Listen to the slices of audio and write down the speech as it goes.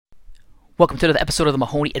Welcome to another episode of the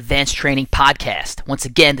Mahoney Advanced Training Podcast. Once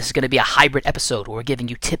again, this is going to be a hybrid episode where we're giving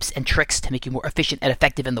you tips and tricks to make you more efficient and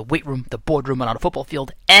effective in the weight room, the boardroom, and on a football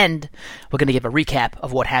field. And we're going to give a recap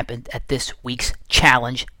of what happened at this week's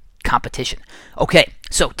challenge competition. Okay,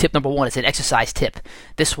 so tip number one is an exercise tip.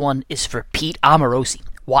 This one is for Pete Amorosi.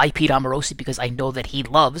 Why Pete Amorosi? Because I know that he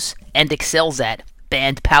loves and excels at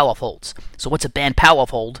band power holds. So what's a band power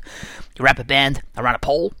hold? You wrap a band around a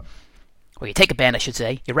pole. Or you take a band, I should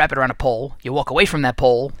say, you wrap it around a pole, you walk away from that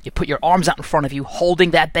pole, you put your arms out in front of you holding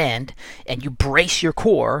that band, and you brace your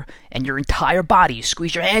core and your entire body. You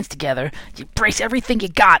squeeze your hands together, you brace everything you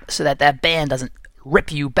got so that that band doesn't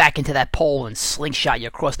rip you back into that pole and slingshot you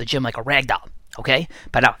across the gym like a rag doll, okay?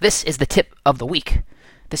 But now, this is the tip of the week.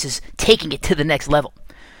 This is taking it to the next level.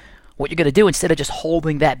 What you're going to do, instead of just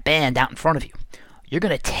holding that band out in front of you, you're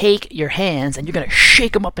going to take your hands and you're going to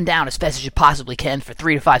shake them up and down as fast as you possibly can for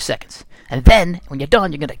 3 to 5 seconds. And then, when you're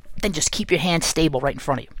done, you're going to then just keep your hands stable right in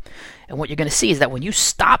front of you. And what you're going to see is that when you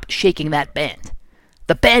stop shaking that band,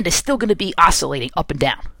 the band is still going to be oscillating up and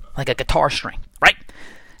down, like a guitar string, right?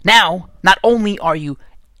 Now, not only are you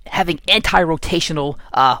having anti-rotational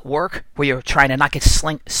work, where you're trying to not get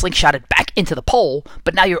slingshotted back into the pole,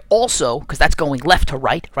 but now you're also, because that's going left to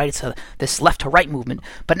right, it's this left to right movement,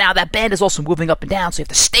 but now that band is also moving up and down, so you have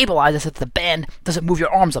to stabilize it so that the band doesn't move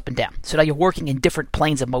your arms up and down. So now you're working in different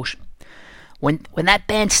planes of motion. When that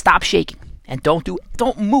band stops shaking, and don't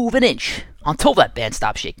move an inch until that band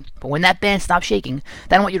stops shaking. But when that band stops shaking,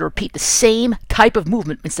 then I want you to repeat the same type of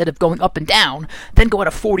movement instead of going up and down, then go at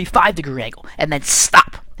a 45-degree angle, and then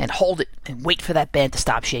stop and hold it and wait for that band to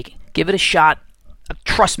stop shaking. Give it a shot.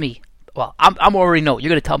 Trust me. Well, I'm already know. You're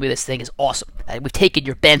going to tell me this thing is awesome. We've taken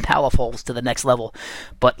your band power holds to the next level.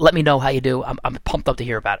 But let me know how you do. I'm pumped up to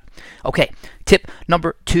hear about it. Okay, tip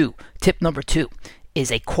number two. Tip number two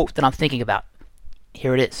is a quote that I'm thinking about.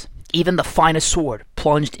 Here it is. Even the finest sword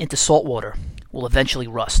plunged into salt water will eventually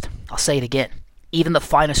rust. I'll say it again. Even the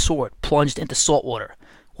finest sword plunged into salt water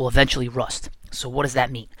will eventually rust. So what does that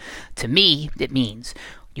mean? To me, it means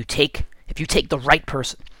if you take the right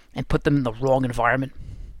person and put them in the wrong environment,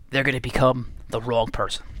 they're going to become the wrong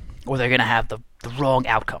person, or they're going to have the wrong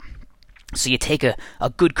outcome. So you take a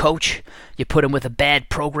good coach, you put him with a bad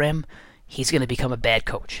program, he's going to become a bad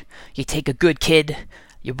coach. You take a good kid,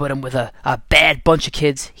 you put him with a bad bunch of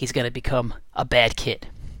kids, he's going to become a bad kid.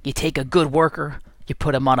 You take a good worker, you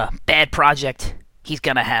put him on a bad project, he's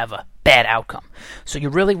going to have a bad outcome. So you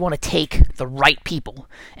really want to take the right people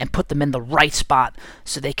and put them in the right spot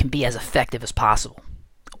so they can be as effective as possible.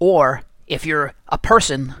 Or if you're a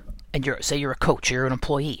person and you're a coach, you're an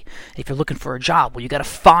employee, if you're looking for a job, well, you got to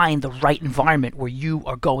find the right environment where you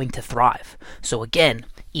are going to thrive. So again,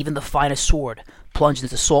 even the finest sword plunged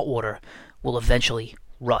into salt water will eventually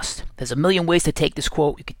rust. There's a million ways to take this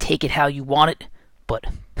quote. You could take it how you want it, but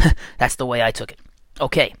that's the way I took it.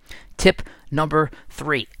 Okay, tip number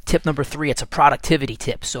three. Tip number three, it's a productivity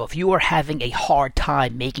tip. So if you are having a hard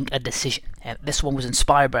time making a decision, and this one was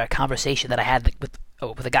inspired by a conversation that I had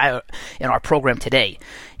with a guy in our program today.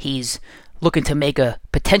 He's looking to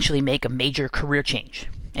potentially make a major career change,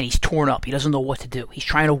 and he's torn up. He doesn't know what to do. He's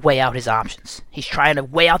trying to weigh out his options. He's trying to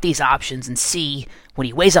weigh out these options and see, when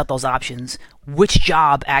he weighs out those options, which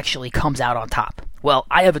job actually comes out on top. Well,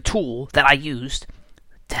 I have a tool that I used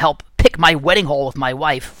to help pick my wedding hall with my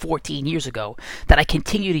wife 14 years ago that I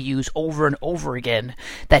continue to use over and over again,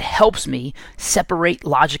 that helps me separate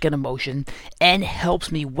logic and emotion and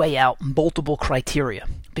helps me weigh out multiple criteria.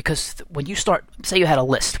 Because when you start, say you had a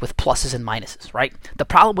list with pluses and minuses, right? The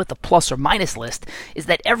problem with the plus or minus list is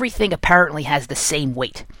that everything apparently has the same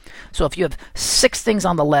weight. So if you have 6 things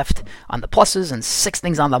on the left on the pluses and 6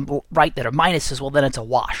 things on the right that are minuses, well, then it's a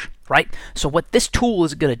wash, right? So what this tool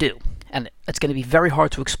is going to do, and it's going to be very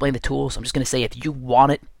hard to explain the tool, so I'm just going to say, if you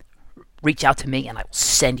want it, reach out to me and I will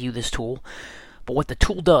send you this tool. But what the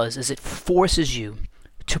tool does is it forces you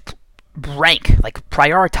to rank, like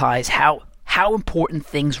prioritize how important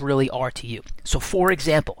things really are to you. So for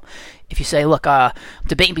example, if you say, look, I'm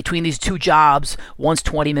debating between these 2 jobs, one's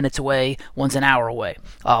 20 minutes away, one's an hour away.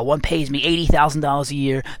 One pays me $80,000 a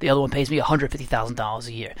year, the other one pays me $150,000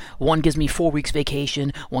 a year. One gives me 4 weeks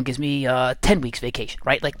vacation, one gives me 10 weeks vacation,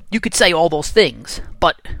 right? Like, you could say all those things,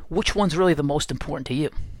 but which one's really the most important to you?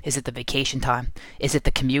 Is it the vacation time? Is it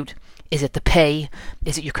the commute? Is it the pay?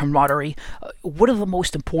 Is it your camaraderie? What are the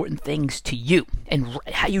most important things to you? And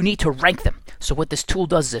how you need to rank them. So what this tool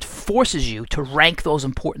does is it forces you to rank those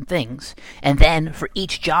important things. And then for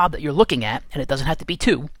each job that you're looking at, and it doesn't have to be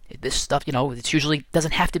 2, this stuff, it usually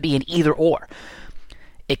doesn't have to be an either or.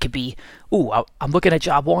 It could be, I'm looking at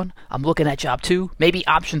job 1, I'm looking at job 2, maybe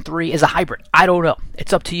option 3 is a hybrid. I don't know.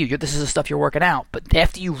 It's up to you. This is the stuff you're working out. But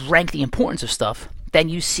after you rank the importance of stuff, then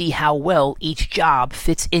you see how well each job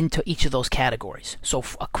fits into each of those categories. So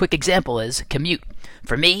a quick example is commute.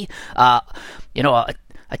 For me, a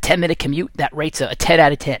 10-minute commute, that rates a 10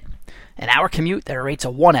 out of 10. An hour commute, that rates a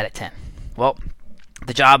 1 out of 10. Well,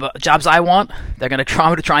 the jobs I want, they're going to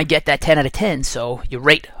try and get that 10 out of 10, so you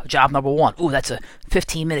rate job number 1. That's a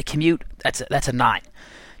 15-minute commute, that's a 9.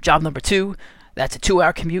 Job number 2, that's a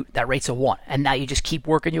 2-hour commute, that rates a 1. And now you just keep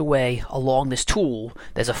working your way along this tool.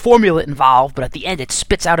 There's a formula involved, but at the end it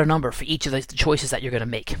spits out a number for each of the choices that you're going to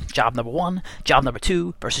make. Job number 1, job number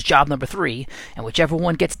 2 versus job number 3, and whichever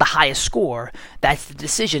one gets the highest score, that's the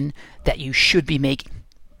decision that you should be making.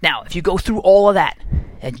 Now, if you go through all of that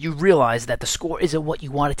and you realize that the score isn't what you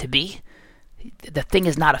want it to be, the thing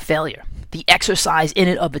is not a failure. The exercise in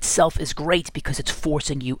and of itself is great because it's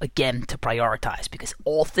forcing you again to prioritize, because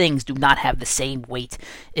all things do not have the same weight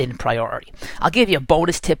in priority. I'll give you a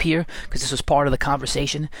bonus tip here because this was part of the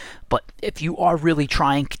conversation, but if you are really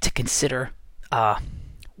trying to consider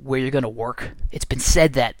where you're going to work, it's been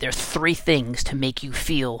said that there's 3 things to make you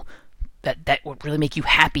feel that would really make you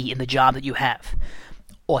happy in the job that you have.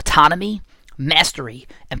 Autonomy, mastery,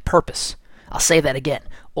 and purpose. I'll say that again.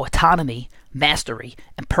 Autonomy, mastery,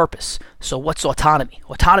 and purpose. So what's autonomy?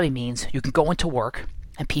 Autonomy means you can go into work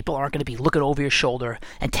and people aren't going to be looking over your shoulder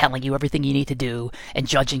and telling you everything you need to do and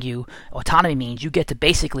judging you. Autonomy means you get to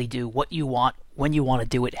basically do what you want, when you want to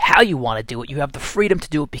do it, how you want to do it. You have the freedom to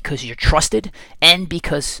do it because you're trusted and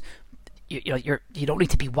because you don't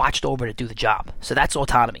need to be watched over to do the job. So that's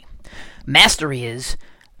autonomy. Mastery is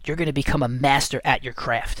you're going to become a master at your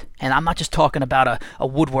craft. And I'm not just talking about a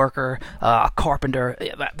woodworker, a carpenter.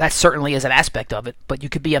 That certainly is an aspect of it. But you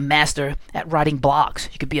could be a master at writing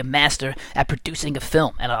blogs. You could be a master at producing a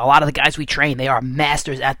film. And a lot of the guys we train, they are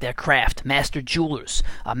masters at their craft. Master jewelers,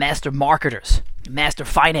 master marketers, master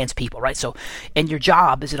finance people, right? So in your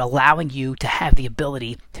job, is it allowing you to have the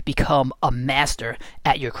ability to become a master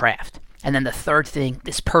at your craft? And then the third thing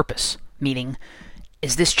is purpose, meaning,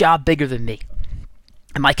 is this job bigger than me?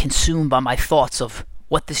 Am I consumed by my thoughts of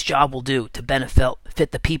what this job will do to benefit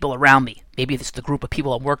the people around me? Maybe it's the group of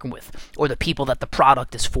people I'm working with or the people that the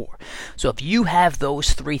product is for. So if you have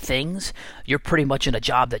those 3 things, you're pretty much in a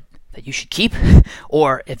job that you should keep.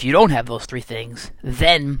 Or if you don't have those 3 things,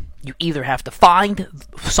 then you either have to find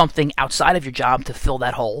something outside of your job to fill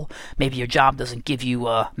that hole. Maybe your job doesn't give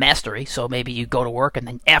you mastery, so maybe you go to work and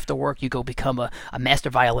then after work you go become a master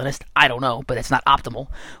violinist. I don't know, but it's not optimal.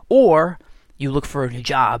 Or you look for a new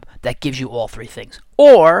job that gives you all 3 things.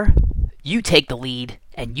 Or you take the lead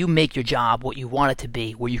and you make your job what you want it to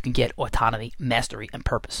be, where you can get autonomy, mastery, and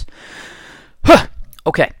purpose.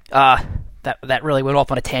 Okay, that really went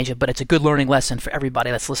off on a tangent, but it's a good learning lesson for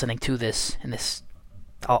everybody that's listening to this. And this,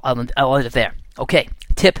 I'll end it there. Okay,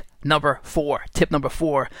 tip number 4. Tip number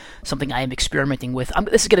 4, something I am experimenting with.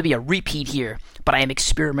 This is going to be a repeat here, but I am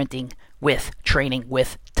experimenting with training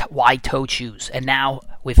with wide-toed shoes. And now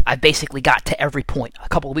I basically got to every point. A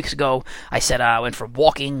couple of weeks ago, I said I went from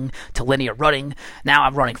walking to linear running. Now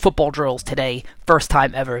I'm running football drills today. First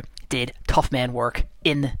time ever did tough man work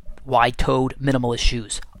in wide-toed minimalist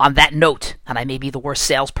shoes. On that note, and I may be the worst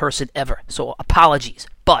salesperson ever, so apologies,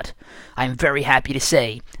 but I am very happy to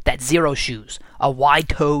say that Zero Shoes, a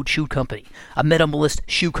wide-toed shoe company, a minimalist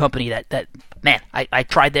shoe company that man, I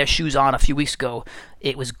tried their shoes on a few weeks ago.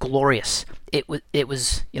 It was glorious. It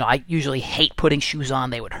was, I usually hate putting shoes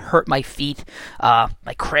on. They would hurt my feet. I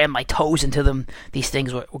crammed my toes into them. These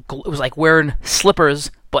things it was like wearing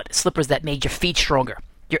slippers, but slippers that made your feet stronger.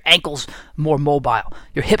 Your ankles more mobile,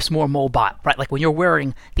 your hips more mobile, right? Like when you're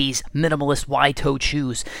wearing these minimalist wide-toed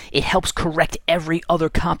shoes, it helps correct every other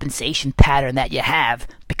compensation pattern that you have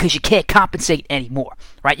because you can't compensate anymore,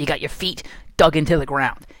 right? You got your feet dug into the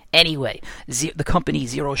ground. Anyway, the company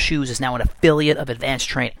Zero Shoes is now an affiliate of Advanced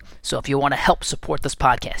Training. So if you want to help support this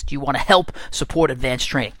podcast, you want to help support Advanced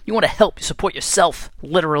Training, you want to help support yourself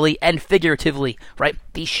literally and figuratively, right?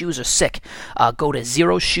 These shoes are sick. Go to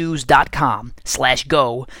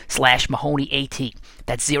zeroshoes.com/go/MahoneyAT.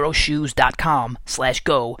 That's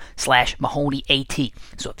zeroshoes.com/go/MahoneyAT.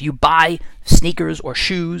 So if you buy sneakers or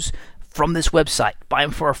shoes from this website, buy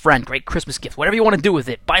them for a friend, great Christmas gift, whatever you want to do with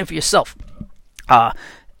it, buy them for yourself.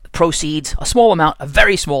 Proceeds, a small amount, a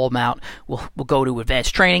very small amount, will go to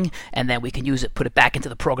Advanced Training, and then we can use it, put it back into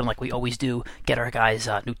the program like we always do, get our guys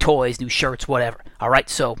new toys, new shirts, whatever. All right,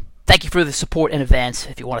 so thank you for the support in advance.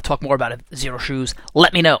 If you want to talk more about Zero Shoes,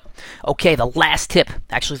 let me know. Okay, the last tip,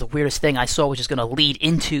 actually the weirdest thing I saw, which is going to lead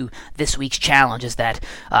into this week's challenge, is that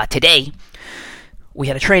today we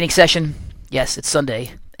had a training session. Yes, it's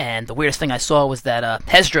Sunday. And the weirdest thing I saw was that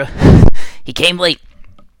Hezra, he came late.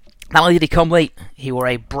 Not only did he come late, he wore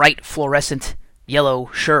a bright fluorescent yellow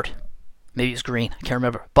shirt. Maybe it was green, I can't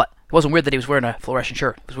remember. But it wasn't weird that he was wearing a fluorescent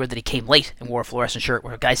shirt. It was weird that he came late and wore a fluorescent shirt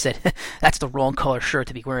where a guy said, that's the wrong color shirt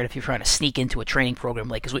to be wearing if you're trying to sneak into a training program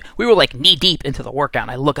late. Because we were like knee-deep into the workout,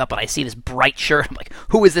 and I look up and I see this bright shirt. I'm like,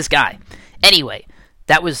 who is this guy? Anyway,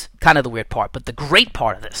 that was kind of the weird part. But the great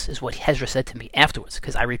part of this is what Hezra said to me afterwards,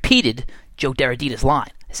 because I repeated Joe Deradita's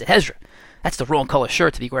line. I said, Hezra, that's the wrong color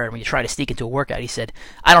shirt to be wearing when you try to sneak into a workout. He said,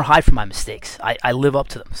 I don't hide from my mistakes. I live up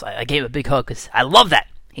to them. So I gave him a big hug because I love that.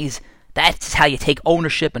 That's how you take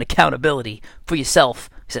ownership and accountability for yourself.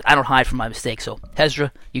 He said, I don't hide from my mistakes. So,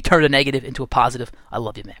 Hezra, you turned a negative into a positive. I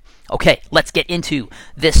love you, man. Okay, let's get into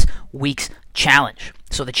this week's challenge.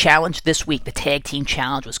 So the challenge this week, the tag team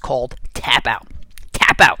challenge, was called Tap Out.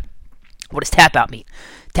 Tap Out. What does Tap Out mean?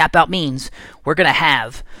 Tap Out means we're going to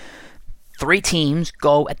have 3 teams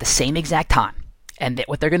go at the same exact time. And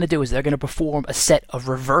what they're going to do is they're going to perform a set of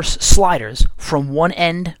reverse sliders from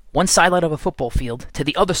one sideline of a football field to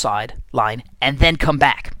the other sideline, and then come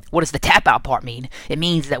back. What does the tap out part mean? It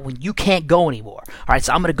means that when you can't go anymore, all right,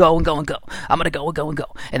 so I'm going to go and go and go. I'm going to go and go and go.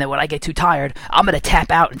 And then when I get too tired, I'm going to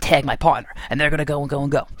tap out and tag my partner. And they're going to go and go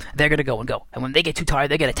and go. They're going to go and go. And when they get too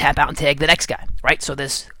tired, they're going to tap out and tag the next guy, right? So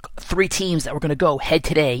there's 3 teams that we're going to go head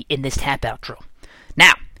today in this tap out drill.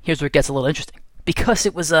 Now, here's where it gets a little interesting. Because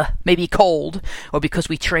it was maybe cold, or because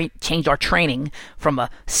we changed our training from a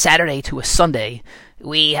Saturday to a Sunday,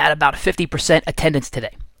 we had about 50% attendance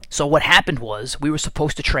today. So what happened was we were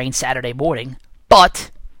supposed to train Saturday morning, but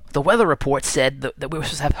the weather report said that we were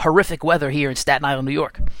supposed to have horrific weather here in Staten Island, New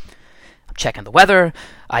York. I'm checking the weather.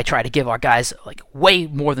 I try to give our guys like way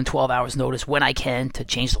more than 12 hours notice when I can to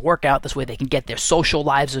change the workout. This way they can get their social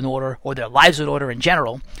lives in order, or their lives in order in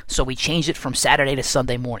general. So we changed it from Saturday to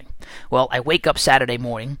Sunday morning. Well, I wake up Saturday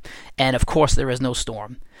morning, and of course there is no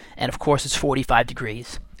storm. And of course it's 45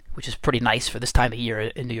 degrees, which is pretty nice for this time of year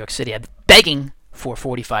in New York City. I'm begging for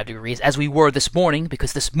 45 degrees, as we were this morning,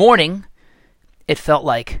 because this morning it felt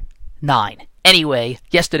like 9. Anyway,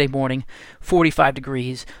 yesterday morning, 45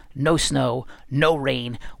 degrees, no snow, no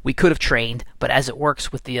rain. We could have trained, but as it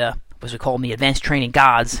works with the, as we call them, the advanced training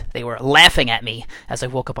gods, they were laughing at me as I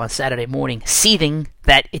woke up on Saturday morning, seething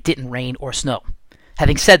that it didn't rain or snow.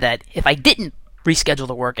 Having said that, if I didn't reschedule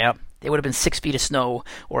the workout, there would have been 6 feet of snow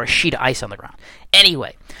or a sheet of ice on the ground.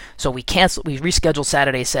 Anyway, so we rescheduled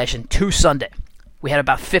Saturday's session to Sunday. We had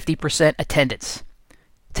about 50% attendance.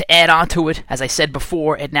 To add on to it, as I said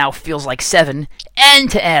before, it now feels like 7. And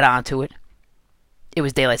to add on to it, it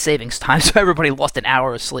was daylight savings time, so everybody lost an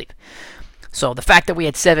hour of sleep. So the fact that we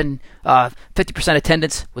had 50%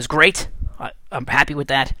 attendance was great. I'm happy with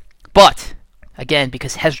that. But, again,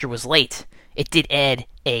 because Hezra was late, it did add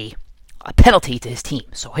a penalty to his team.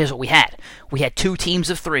 So here's what we had. We had 2 teams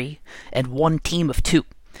of 3 and 1 team of 2.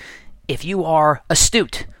 If you are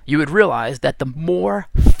astute, you would realize that the more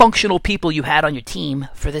functional people you had on your team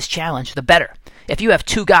for this challenge, the better. If you have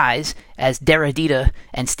 2 guys, as Deradita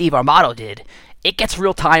and Steve Armato did, it gets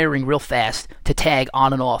real tiring real fast to tag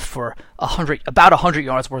on and off for about 100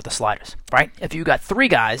 yards worth of sliders, right? If you got 3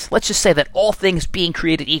 guys, let's just say that all things being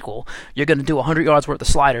created equal, you're going to do 100 yards worth of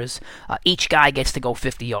sliders. Each guy gets to go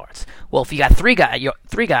 50 yards. Well, if you got 3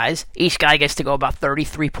 guys, each guy gets to go about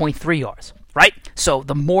 33.3 yards. Right? So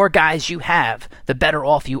the more guys you have, the better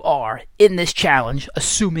off you are in this challenge,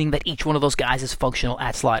 assuming that each one of those guys is functional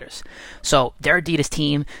at sliders. So Deradita's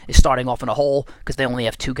team is starting off in a hole because they only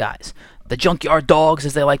have 2 guys. The Junkyard Dogs,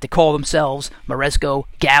 as they like to call themselves, Maresco,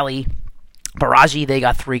 Galley, Baraji, they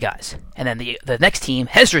got 3 guys. And then the next team,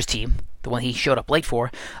 Hezra's team, the one he showed up late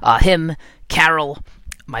for, him, Carol,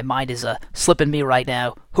 my mind is slipping me right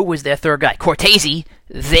now. Who was their 3rd guy? Cortese.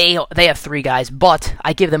 They have 3 guys, but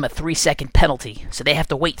I give them a 3-second penalty. So they have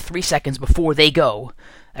to wait 3 seconds before they go.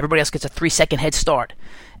 Everybody else gets a 3-second head start.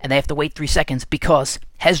 And they have to wait 3 seconds because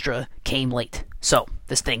Hezra came late. So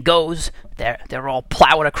this thing goes. They're all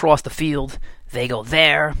plowing across the field. They go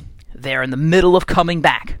there. They're in the middle of coming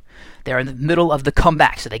back. They're in the middle of the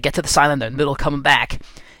comeback. So they get to the sideline. They're in the middle of coming back.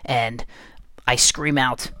 And I scream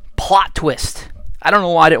out, plot twist. I don't know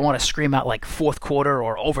why I didn't want to scream out like 4th quarter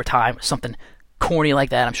or overtime or something corny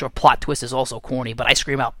like that. I'm sure plot twist is also corny, but I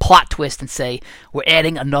scream out plot twist and say, we're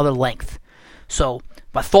adding another length. So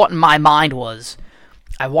my thought in my mind was,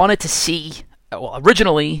 I wanted to see, well,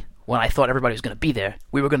 originally, when I thought everybody was going to be there,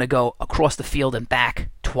 we were going to go across the field and back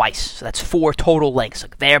twice. So that's 4 total lengths.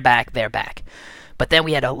 Like they're back, they're back. But then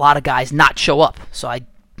we had a lot of guys not show up, so I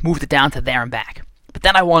moved it down to there and back.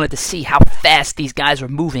 But then I wanted to see how fast these guys were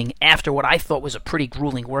moving after what I thought was a pretty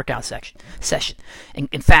grueling workout session. And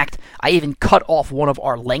in fact, I even cut off one of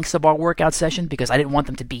our lengths of our workout session because I didn't want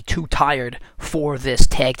them to be too tired for this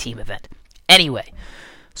tag team event. Anyway,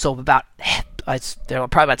 so they're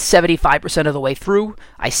probably about 75% of the way through.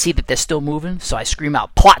 I see that they're still moving, so I scream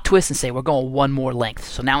out plot twist and say we're going one more length.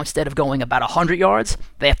 So now instead of going about 100 yards,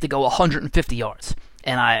 they have to go 150 yards.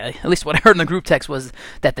 And at least what I heard in the group text was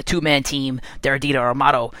that the two-man team, Deradita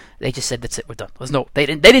Armato, they just said, that's it, we're done. They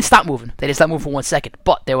didn't stop moving. They didn't stop moving for 1 second,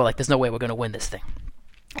 but they were like, there's no way we're going to win this thing.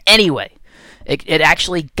 Anyway, it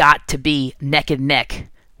actually got to be neck and neck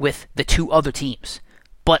with the two other teams.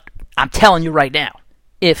 But I'm telling you right now,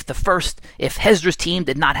 if Hezdra's team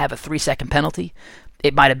did not have a 3-second penalty,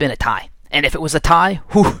 it might have been a tie. And if it was a tie,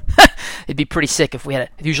 it'd be pretty sick if we had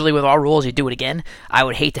usually with our rules, you do it again. I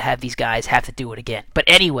would hate to have these guys have to do it again. But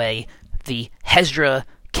anyway, the Hezra,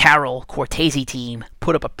 Carroll, Cortese team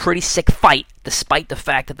put up a pretty sick fight, despite the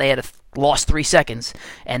fact that they had lost 3 seconds,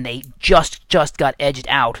 and they just got edged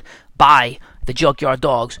out by the Junkyard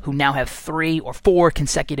Dogs, who now have 3 or 4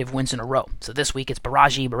 consecutive wins in a row. So this week it's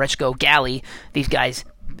Baraji, Marechko, Galley. These guys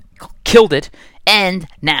killed it, and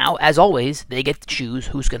now, as always, they get to choose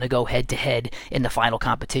who's going to go head-to-head in the final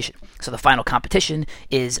competition. So the final competition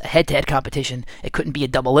is a head-to-head competition. It couldn't be a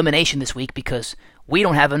double elimination this week because we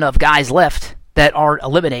don't have enough guys left that aren't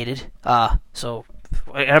eliminated. So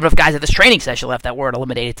I don't have enough guys at this training session left that weren't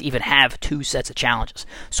eliminated to even have 2 sets of challenges.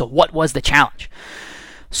 So what was the challenge?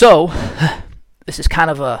 So this is kind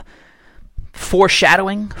of a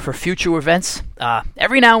foreshadowing for future events.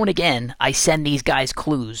 Every now and again, I send these guys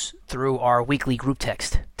clues through our weekly group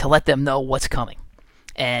text to let them know what's coming.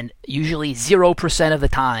 And usually 0% of the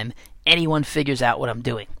time, anyone figures out what I'm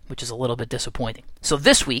doing, which is a little bit disappointing. So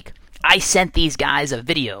this week, I sent these guys a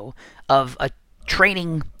video of a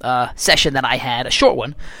training session that I had, a short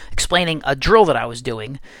one, explaining a drill that I was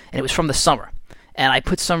doing, and it was from the summer. And I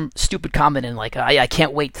put some stupid comment in like, I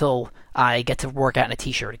can't wait till I get to work out in a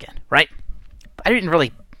t-shirt again, right? I didn't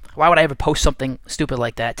really, why would I ever post something stupid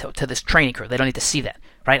like that to this training crew? They don't need to see that,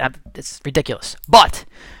 right? It's ridiculous. But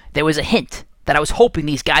there was a hint that I was hoping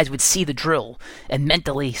these guys would see the drill and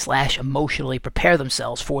mentally/emotionally prepare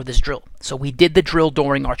themselves for this drill. So we did the drill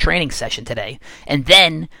during our training session today, and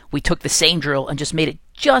then we took the same drill and just made it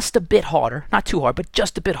just a bit harder, not too hard, but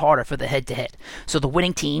just a bit harder for the head-to-head. So the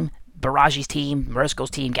winning team, Baraji's team, Mareshko's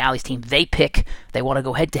team, Galley's team, they want to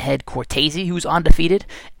go head-to-head Cortese, who's undefeated,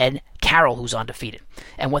 and Carroll, who's undefeated.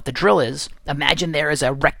 And what the drill is, imagine there is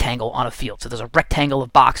a rectangle on a field. So there's a rectangle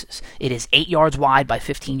of boxes. It is 8 yards wide by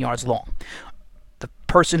 15 yards long. The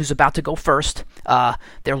person who's about to go first,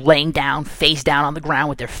 they're laying down, face down on the ground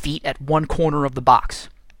with their feet at one corner of the box.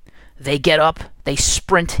 They get up, they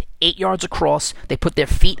sprint 8 yards across, they put their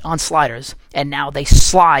feet on sliders, and now they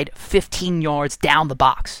slide 15 yards down the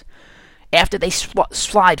box. After they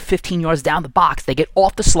slide 15 yards down the box, they get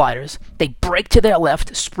off the sliders, they break to their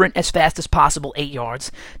left, sprint as fast as possible 8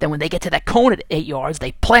 yards. Then when they get to that cone at 8 yards,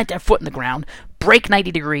 they plant their foot in the ground, break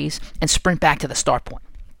 90 degrees, and sprint back to the start point.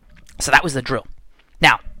 So that was the drill.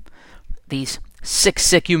 Now, these sick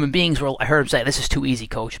human beings, I heard them say, this is too easy,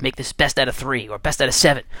 coach. Make this best out of 3 or best out of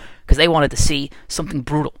 7, because they wanted to see something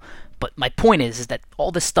brutal. But my point is that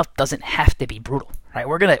all this stuff doesn't have to be brutal, right?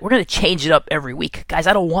 We're gonna change it up every week. Guys,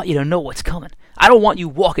 I don't want you to know what's coming. I don't want you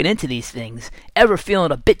walking into these things ever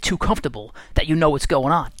feeling a bit too comfortable that you know what's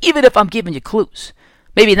going on, even if I'm giving you clues.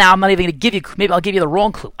 Maybe now I'm not even going to give you, maybe I'll give you the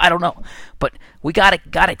wrong clue. I don't know. But we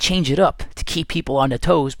gotta change it up to keep people on their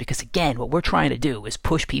toes because, again, what we're trying to do is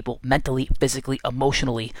push people mentally, physically,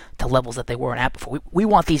 emotionally to levels that they weren't at before. We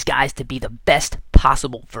want these guys to be the best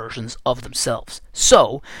possible versions of themselves.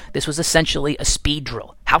 So this was essentially a speed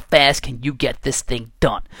drill. How fast can you get this thing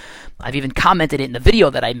done? I've even commented it in the video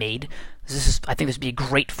that I made. I think this would be a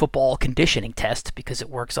great football conditioning test because it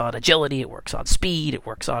works on agility, it works on speed, it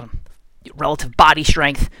works on relative body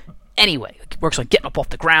strength. Anyway, it works on getting up off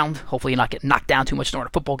the ground. Hopefully you're not getting knocked down too much during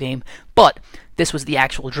a football game. But this was the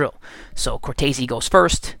actual drill. So Cortese goes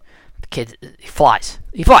first. The kid flies.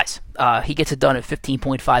 He gets it done in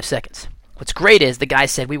 15.5 seconds. What's great is the guy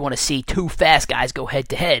said, we want to see 2 fast guys go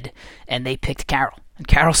head-to-head, and they picked Carroll. And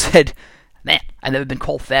Carroll said, man, I've never been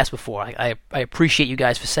called fast before. I appreciate you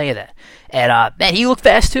guys for saying that. And, man, he looked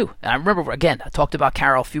fast, too. And I remember, again, I talked about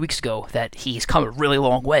Carroll a few weeks ago, that he's come a really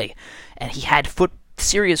long way. And he had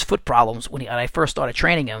serious foot problems when I first started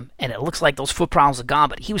training him, and it looks like those foot problems are gone,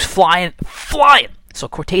 but he was flying. So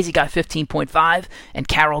Cortese got 15.5, and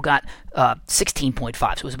Carroll got 16.5,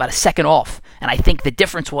 so it was about a second off. And I think the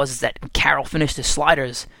difference was that when Carroll finished his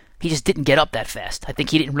sliders, he just didn't get up that fast. I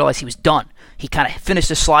think he didn't realize he was done. He kind of finished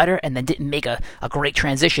the slider and then didn't make a great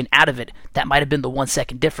transition out of it. That might have been the 1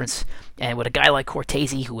 second difference. And with a guy like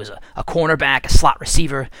Cortese, who is a cornerback, a slot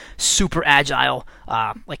receiver, super agile,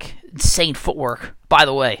 like insane footwork. By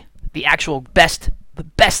the way, the best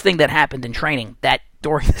thing that happened in training that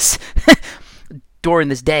during this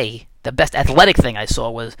day, the best athletic thing I saw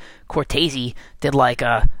was Cortese did like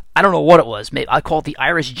I don't know what it was. Maybe I call it the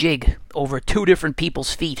Irish jig over two different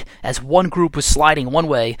people's feet as one group was sliding one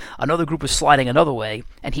way, another group was sliding another way,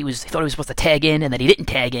 and he thought he was supposed to tag in, and then he didn't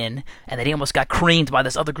tag in, and then he almost got creamed by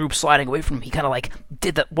this other group sliding away from him. He kind of like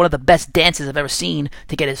did one of the best dances I've ever seen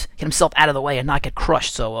to get himself out of the way and not get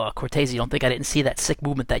crushed. So Cortese, don't think I didn't see that sick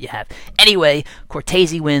movement that you have. Anyway,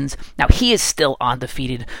 Cortese wins. Now he is still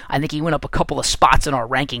undefeated. I think he went up a couple of spots in our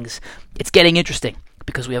rankings. It's getting interesting,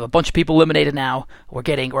 because we have a bunch of people eliminated now. We're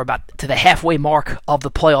about to the halfway mark of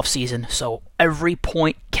the playoff season, so every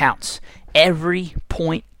point counts. Every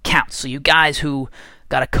point counts. So you guys who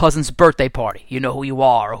got a cousin's birthday party, you know who you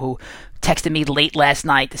are, or who texted me late last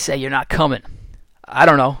night to say you're not coming. I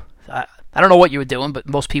don't know. I don't know what you were doing, but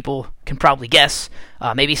most people can probably guess.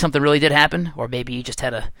 Maybe something really did happen, or maybe you just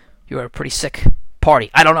you were a pretty sick party.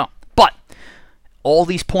 I don't know. But all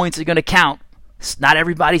these points are going to count. Not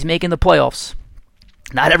everybody's making the playoffs.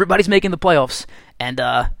 Not everybody's making the playoffs, and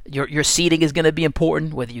your seeding is going to be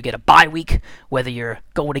important, whether you get a bye week, whether you're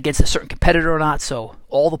going against a certain competitor or not. So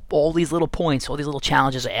all these little points, all these little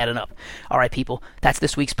challenges are adding up. All right, people, that's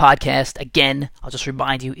this week's podcast. Again, I'll just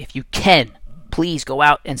remind you, if you can, please go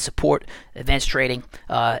out and support Advanced Trading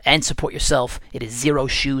and support yourself. It is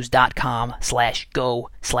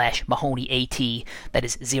zeroshoes.com/go/MahoneyAT. That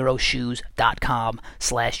is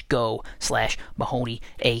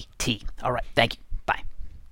zeroshoes.com/go/MahoneyAT. All right, thank you.